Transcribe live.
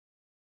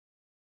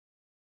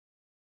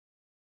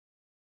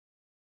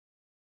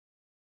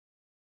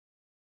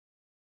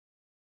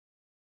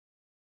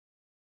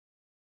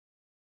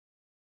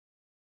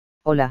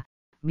Hola,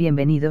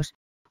 bienvenidos.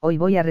 Hoy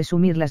voy a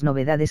resumir las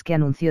novedades que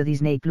anunció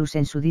Disney Plus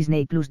en su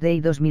Disney Plus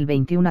Day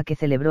 2021 que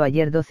celebró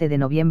ayer 12 de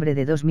noviembre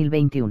de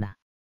 2021.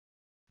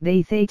 The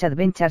Ice Age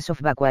Adventures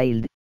of Buck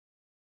Wild.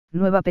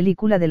 Nueva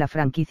película de la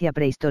franquicia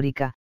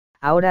prehistórica,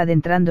 ahora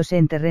adentrándose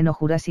en terreno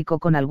jurásico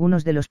con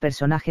algunos de los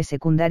personajes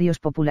secundarios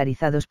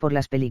popularizados por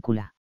las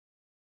películas.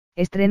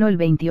 Estreno el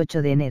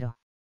 28 de enero.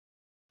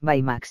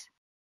 By Max.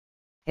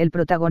 El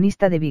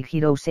protagonista de Big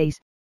Hero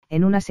 6,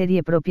 en una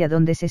serie propia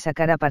donde se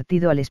sacará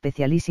partido al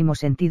especialísimo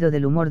sentido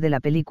del humor de la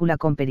película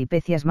con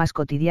peripecias más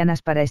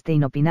cotidianas para este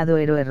inopinado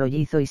héroe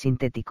rollizo y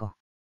sintético.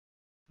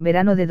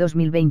 Verano de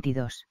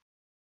 2022.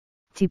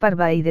 Chipar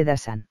Bay de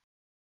Dasan.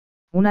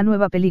 Una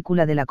nueva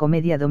película de la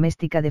comedia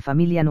doméstica de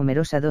familia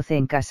numerosa 12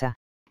 en casa,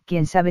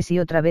 quién sabe si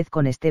otra vez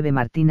con Steve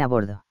Martin a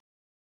bordo.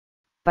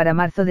 Para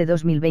marzo de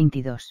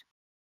 2022.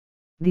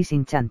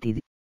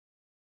 Disenchanted.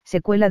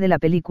 Secuela de la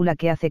película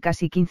que hace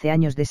casi 15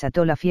 años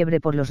desató la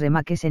fiebre por los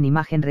remakes en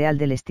imagen real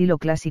del estilo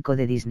clásico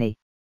de Disney.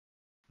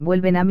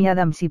 Vuelven Amy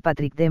Adams y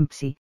Patrick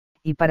Dempsey,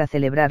 y para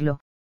celebrarlo,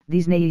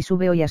 Disney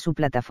sube hoy a su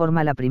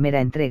plataforma la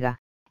primera entrega,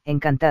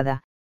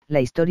 Encantada,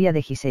 la historia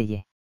de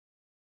Giselle.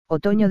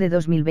 Otoño de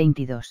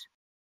 2022.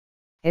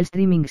 El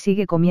streaming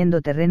sigue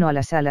comiendo terreno a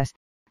las salas,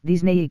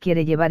 Disney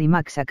quiere llevar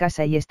IMAX a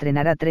casa y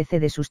estrenará 13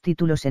 de sus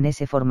títulos en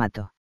ese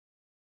formato.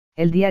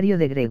 El diario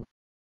de Greg.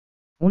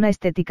 Una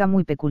estética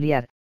muy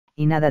peculiar,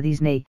 y nada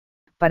Disney,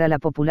 para la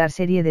popular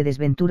serie de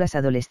desventuras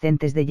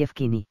adolescentes de Jeff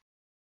Kinney.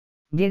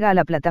 Llega a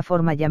la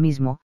plataforma ya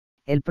mismo,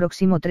 el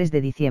próximo 3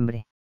 de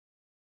diciembre.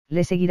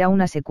 Le seguirá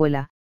una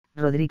secuela,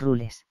 Rodrick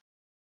Rules.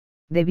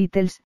 The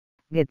Beatles,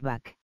 Get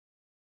Back.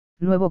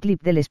 Nuevo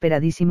clip del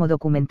esperadísimo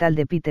documental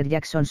de Peter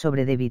Jackson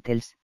sobre The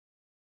Beatles.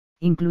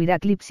 Incluirá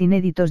clips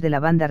inéditos de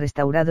la banda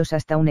restaurados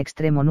hasta un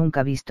extremo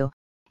nunca visto,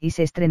 y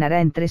se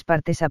estrenará en 3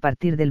 partes a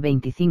partir del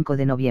 25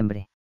 de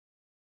noviembre.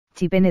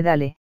 Chip and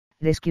Dale,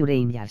 Rescue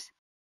Rangers.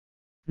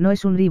 No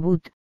es un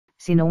reboot,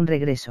 sino un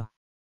regreso.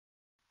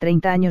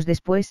 30 años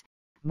después,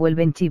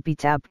 vuelven Chip y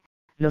Chap,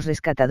 los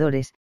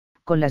rescatadores,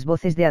 con las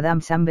voces de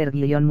Adam Sandberg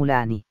y John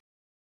Mulaney.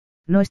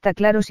 No está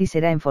claro si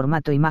será en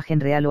formato imagen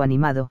real o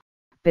animado,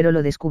 pero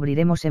lo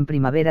descubriremos en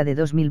primavera de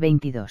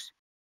 2022.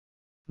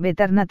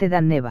 Better Late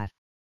Than Never.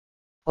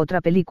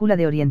 Otra película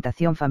de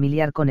orientación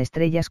familiar con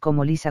estrellas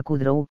como Lisa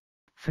Kudrow,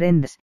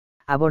 Friends,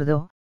 a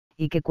bordo,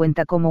 y que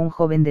cuenta cómo un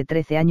joven de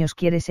 13 años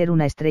quiere ser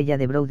una estrella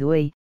de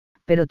Broadway,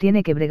 pero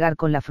tiene que bregar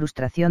con la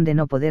frustración de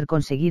no poder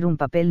conseguir un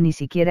papel ni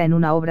siquiera en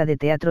una obra de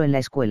teatro en la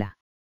escuela.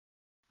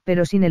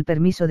 Pero sin el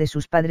permiso de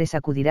sus padres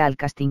acudirá al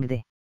casting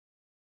de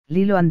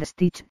Lilo and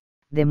Stitch,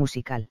 de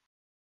musical.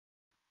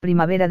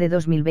 Primavera de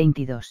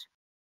 2022.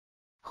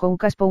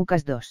 Hocus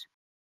Pocus 2.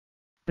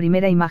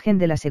 Primera imagen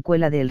de la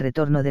secuela de El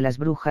Retorno de las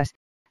Brujas,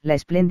 la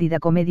espléndida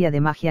comedia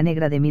de magia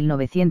negra de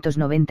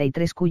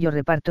 1993 cuyo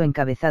reparto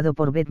encabezado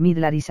por Bette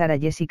Midler y Sarah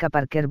Jessica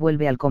Parker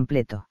vuelve al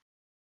completo.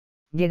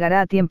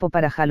 Llegará a tiempo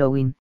para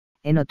Halloween,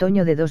 en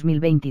otoño de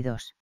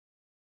 2022.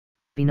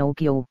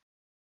 Pinocchio.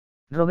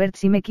 Robert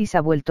Zemeckis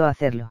ha vuelto a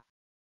hacerlo.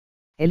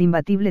 El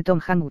imbatible Tom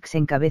Hanks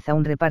encabeza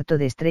un reparto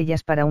de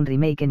estrellas para un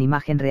remake en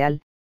imagen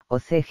real, o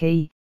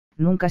CGI,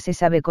 nunca se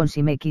sabe con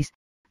Zemeckis,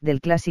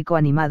 del clásico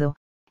animado,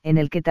 en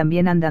el que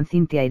también andan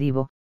Cynthia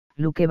Erivo,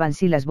 Luke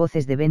Evans y las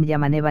voces de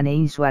Benjamin Evan e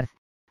Ainsworth,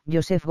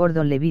 Joseph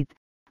Gordon-Levitt,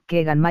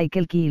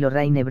 Keegan-Michael Key y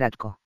Lorraine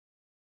Bracco.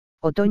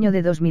 Otoño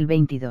de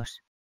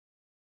 2022.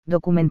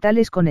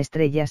 Documentales con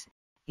estrellas,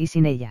 y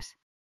sin ellas.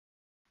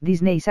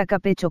 Disney saca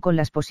pecho con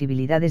las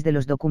posibilidades de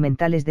los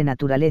documentales de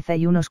naturaleza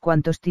y unos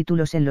cuantos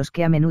títulos en los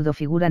que a menudo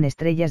figuran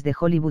estrellas de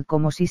Hollywood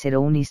como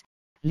Cicero Unis,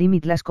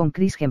 Limitless con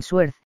Chris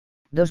Hemsworth,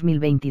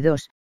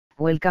 2022,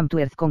 Welcome to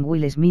Earth con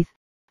Will Smith,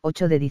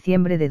 8 de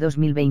diciembre de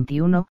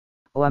 2021,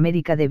 o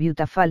América de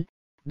Beautiful,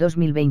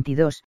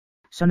 2022,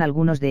 son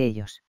algunos de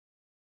ellos.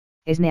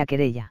 Esnea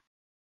Querella.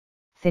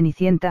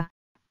 Cenicienta,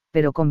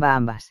 pero con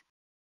ambas.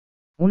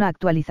 Una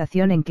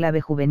actualización en clave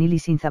juvenil y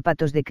sin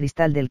zapatos de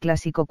cristal del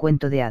clásico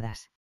cuento de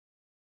hadas.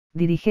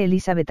 Dirige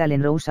Elizabeth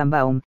Allen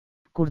Rosenbaum,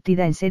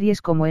 curtida en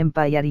series como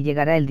Empire y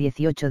llegará el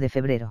 18 de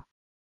febrero.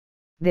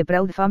 The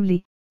Proud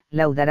Family,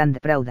 Louder and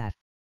Prouder.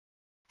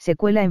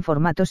 Secuela en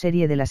formato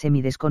serie de la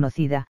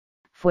semi-desconocida,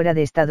 fuera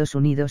de Estados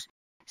Unidos,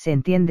 se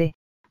entiende,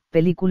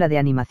 película de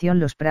animación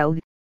Los Proud,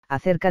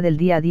 acerca del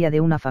día a día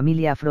de una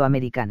familia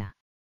afroamericana.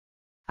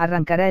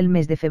 Arrancará el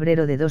mes de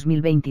febrero de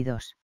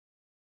 2022.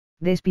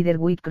 The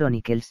Spiderwick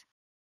Chronicles.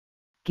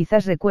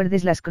 Quizás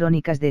recuerdes las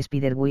crónicas de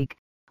Spiderwick,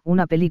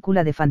 una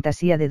película de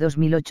fantasía de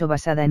 2008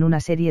 basada en una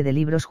serie de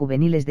libros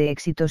juveniles de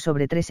éxito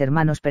sobre 3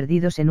 hermanos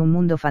perdidos en un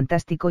mundo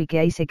fantástico y que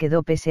ahí se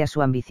quedó pese a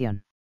su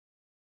ambición.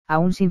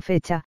 Aún sin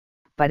fecha,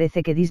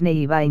 parece que Disney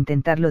iba a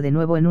intentarlo de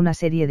nuevo en una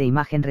serie de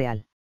imagen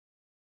real.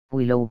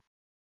 Willow.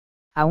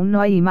 Aún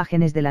no hay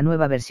imágenes de la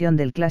nueva versión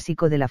del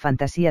clásico de la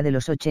fantasía de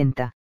los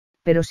 80,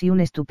 pero sí un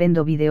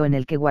estupendo vídeo en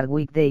el que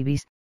Warwick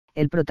Davis,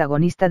 el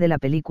protagonista de la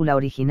película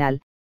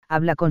original,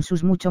 habla con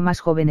sus mucho más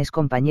jóvenes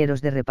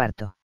compañeros de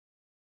reparto.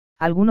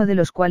 Alguno de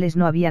los cuales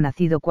no había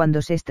nacido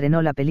cuando se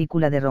estrenó la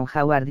película de Ron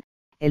Howard,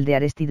 el de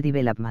Arrested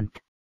Development.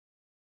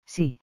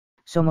 Sí,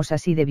 somos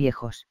así de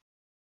viejos.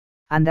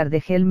 Under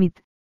the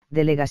Helmet,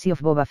 The Legacy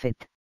of Boba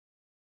Fett.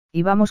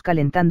 Y vamos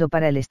calentando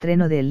para el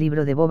estreno del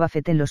libro de Boba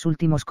Fett en los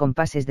últimos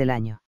compases del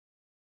año.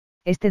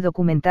 Este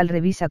documental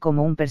revisa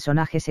cómo un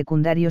personaje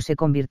secundario se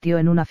convirtió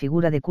en una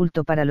figura de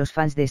culto para los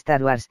fans de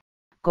Star Wars,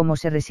 cómo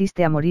se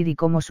resiste a morir y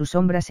cómo su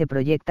sombra se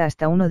proyecta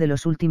hasta uno de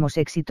los últimos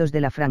éxitos de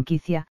la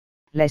franquicia,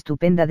 la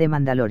estupenda The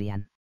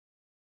Mandalorian.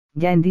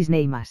 Ya en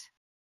Disney+.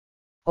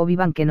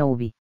 Obi-Wan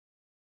Kenobi.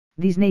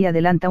 Disney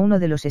adelanta uno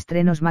de los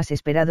estrenos más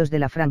esperados de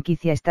la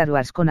franquicia Star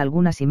Wars con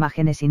algunas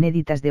imágenes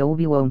inéditas de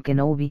Obi-Wan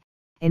Kenobi,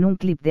 en un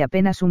clip de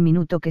apenas un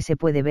minuto que se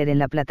puede ver en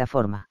la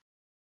plataforma.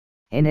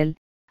 En él,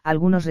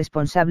 algunos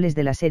responsables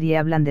de la serie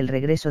hablan del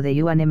regreso de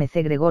Ewan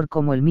McGregor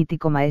como el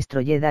mítico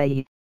maestro Jedi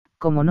y,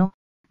 como no,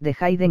 de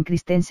Hayden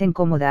Christensen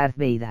como Darth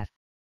Vader.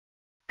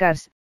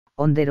 Cars,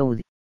 on the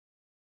Road.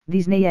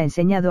 Disney ha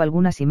enseñado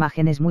algunas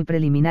imágenes muy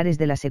preliminares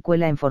de la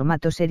secuela en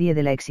formato serie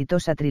de la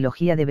exitosa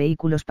trilogía de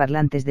vehículos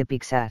parlantes de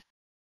Pixar.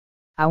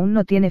 Aún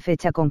no tiene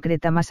fecha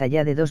concreta más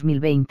allá de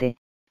 2020,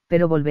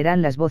 pero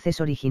volverán las voces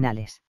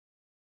originales.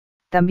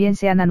 También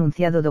se han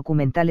anunciado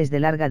documentales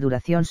de larga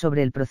duración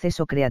sobre el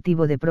proceso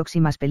creativo de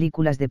próximas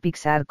películas de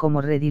Pixar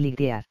como Ready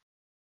Lightyear.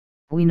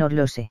 Win or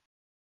Lose.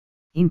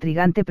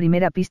 Intrigante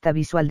primera pista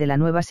visual de la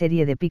nueva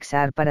serie de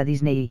Pixar para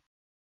Disney.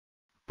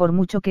 Por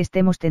mucho que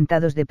estemos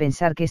tentados de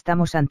pensar que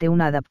estamos ante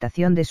una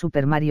adaptación de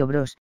Super Mario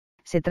Bros.,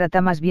 se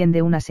trata más bien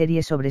de una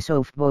serie sobre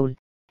softball,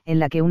 en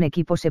la que un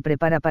equipo se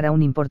prepara para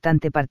un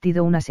importante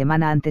partido una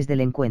semana antes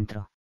del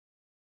encuentro.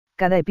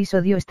 Cada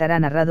episodio estará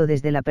narrado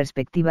desde la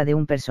perspectiva de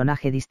un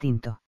personaje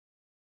distinto.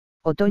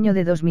 Otoño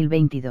de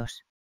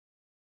 2022.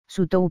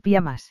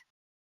 Zootopia más.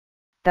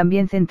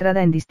 También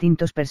centrada en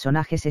distintos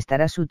personajes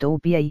estará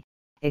Zootopia y,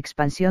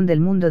 expansión del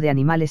mundo de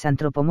animales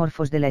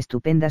antropomorfos de la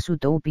estupenda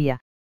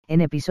Zootopia, en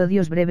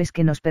episodios breves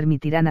que nos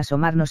permitirán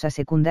asomarnos a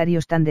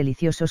secundarios tan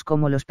deliciosos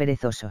como los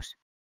perezosos.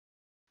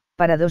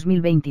 Para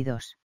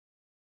 2022.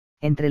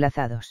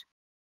 Entrelazados.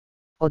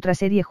 Otra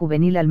serie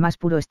juvenil al más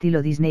puro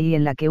estilo Disney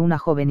en la que una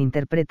joven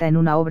interpreta en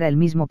una obra el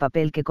mismo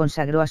papel que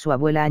consagró a su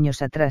abuela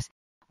años atrás,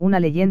 una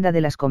leyenda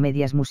de las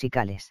comedias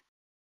musicales.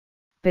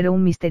 Pero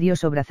un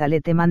misterioso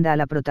brazalete manda a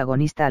la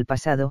protagonista al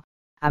pasado,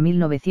 a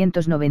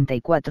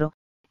 1994,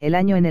 el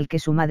año en el que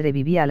su madre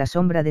vivía a la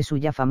sombra de su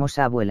ya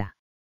famosa abuela.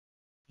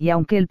 Y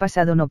aunque el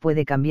pasado no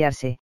puede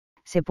cambiarse,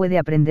 se puede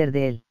aprender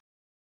de él.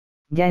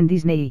 Ya en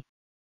Disney.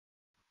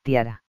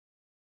 Tiara.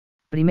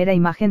 Primera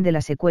imagen de la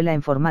secuela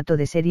en formato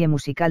de serie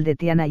musical de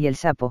Tiana y el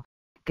Sapo,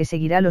 que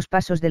seguirá los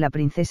pasos de la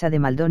princesa de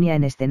Maldonia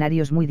en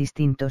escenarios muy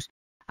distintos,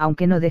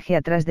 aunque no deje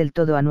atrás del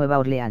todo a Nueva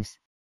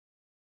Orleans.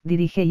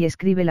 Dirige y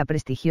escribe la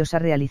prestigiosa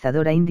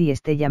realizadora indie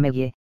Stella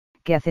Meggie,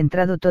 que ha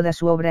centrado toda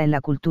su obra en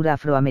la cultura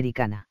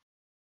afroamericana.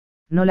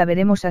 No la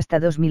veremos hasta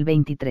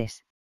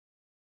 2023.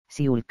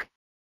 She-Hulk.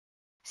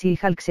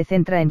 She-Hulk se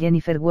centra en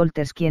Jennifer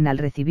Walters, quien al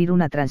recibir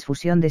una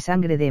transfusión de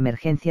sangre de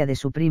emergencia de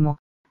su primo,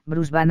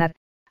 Bruce Banner,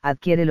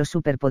 adquiere los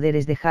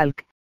superpoderes de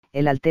Hulk,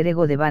 el alter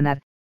ego de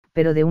Banner,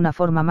 pero de una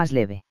forma más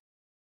leve.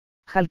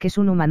 Hulk es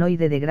un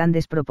humanoide de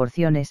grandes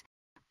proporciones,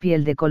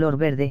 piel de color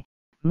verde,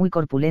 muy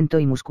corpulento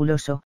y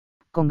musculoso,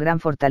 con gran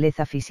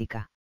fortaleza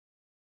física.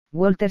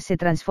 Walters se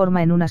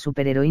transforma en una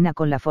superheroína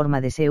con la forma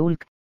de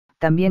She-Hulk,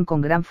 también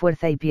con gran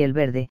fuerza y piel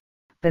verde,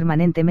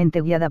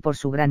 permanentemente guiada por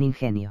su gran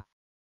ingenio.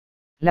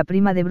 La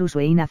prima de Bruce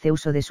Wayne hace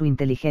uso de su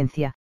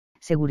inteligencia,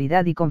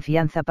 seguridad y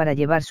confianza para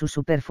llevar su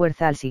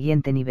superfuerza al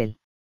siguiente nivel.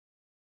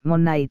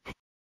 Moon Knight.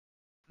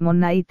 Moon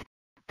Knight,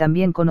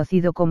 también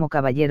conocido como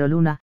Caballero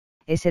Luna,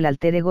 es el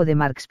alter ego de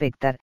Mark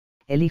Spector,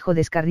 el hijo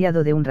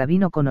descarriado de un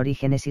rabino con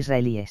orígenes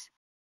israelíes.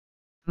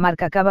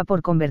 Mark acaba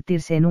por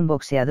convertirse en un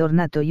boxeador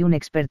nato y un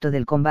experto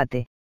del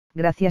combate,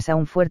 gracias a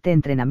un fuerte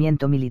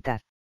entrenamiento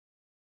militar.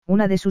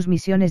 Una de sus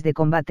misiones de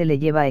combate le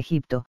lleva a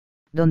Egipto,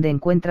 donde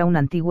encuentra un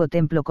antiguo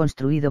templo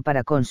construido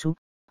para Khonsu,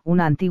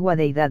 una antigua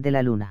deidad de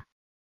la luna.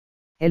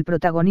 El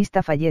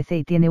protagonista fallece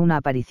y tiene una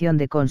aparición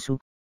de Khonsu,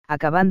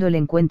 acabando el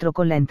encuentro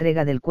con la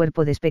entrega del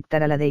cuerpo de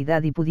Spector a la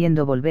deidad y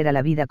pudiendo volver a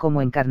la vida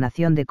como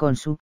encarnación de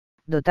Khonsu,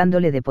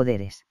 dotándole de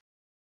poderes.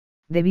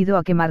 Debido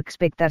a que Mark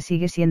Spector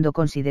sigue siendo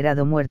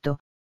considerado muerto,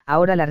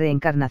 ahora la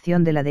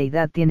reencarnación de la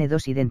deidad tiene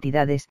dos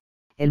identidades,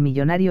 el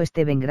millonario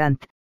Steven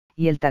Grant,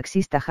 y el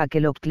taxista Jake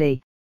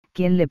Lockley,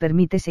 quien le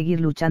permite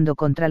seguir luchando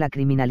contra la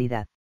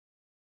criminalidad.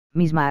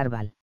 Misma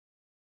Marvel.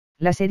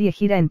 La serie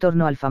gira en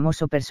torno al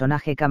famoso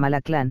personaje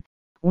Kamala Khan,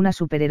 una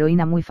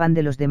superheroína muy fan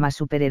de los demás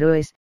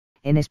superhéroes,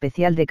 en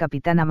especial de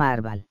Capitana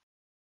Marvel.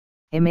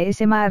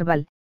 Ms.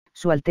 Marvel,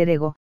 su alter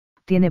ego,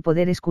 tiene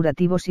poderes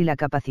curativos y la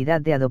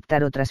capacidad de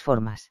adoptar otras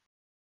formas.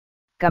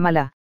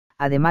 Kamala,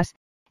 además,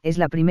 es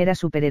la primera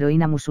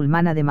superheroína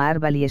musulmana de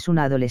Marvel y es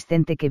una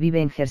adolescente que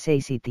vive en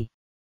Jersey City.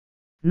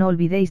 No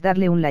olvidéis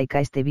darle un like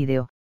a este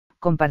vídeo,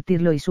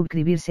 compartirlo y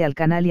suscribirse al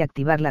canal y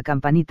activar la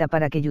campanita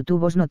para que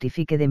YouTube os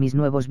notifique de mis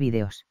nuevos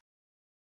vídeos.